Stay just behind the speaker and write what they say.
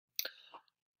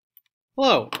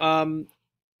Hello.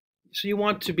 So you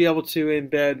want to be able to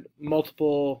embed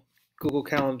multiple Google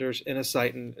Calendars in a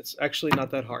site, and it's actually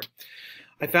not that hard.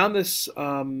 I found this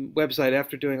website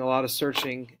after doing a lot of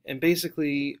searching, and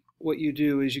basically what you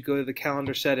do is you go to the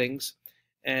calendar settings,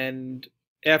 and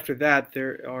after that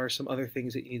there are some other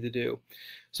things that you need to do.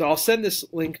 So I'll send this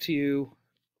link to you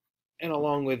and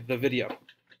along with the video.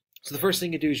 So the first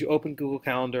thing you do is you open Google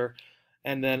Calendar,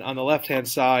 and then on the left-hand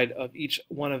side of each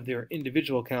one of their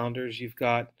individual calendars, you've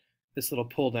got this little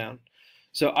pull down.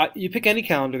 So you pick any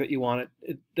calendar that you want.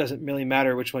 It doesn't really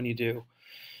matter which one you do.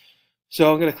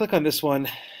 So I'm going to click on this one,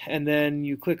 and then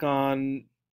you click on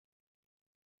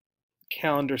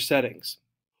calendar settings.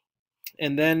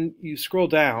 And then you scroll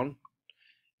down,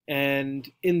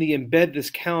 and in the embed this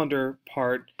calendar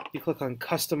part, you click on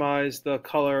customize the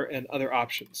color and other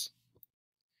options.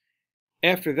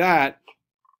 After that,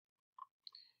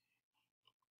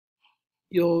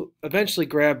 you'll eventually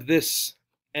grab this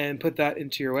and put that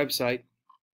into your website.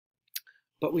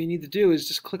 But what you need to do is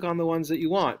just click on the ones that you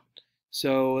want.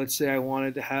 So let's say I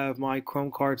wanted to have my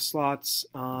Chrome card slots,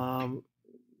 holidays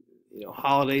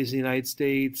in the United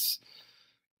States,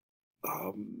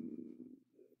 um,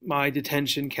 my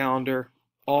detention calendar,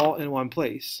 all in one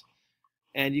place.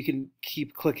 And you can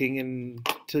keep clicking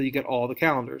until you get all the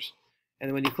calendars.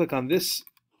 And when you click on this,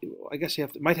 I guess you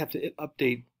might have to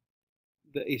update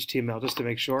the HTML just to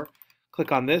make sure.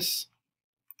 Click on this,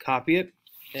 copy it,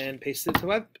 and paste it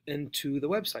into the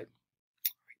website.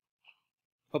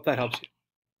 Hope that helps you.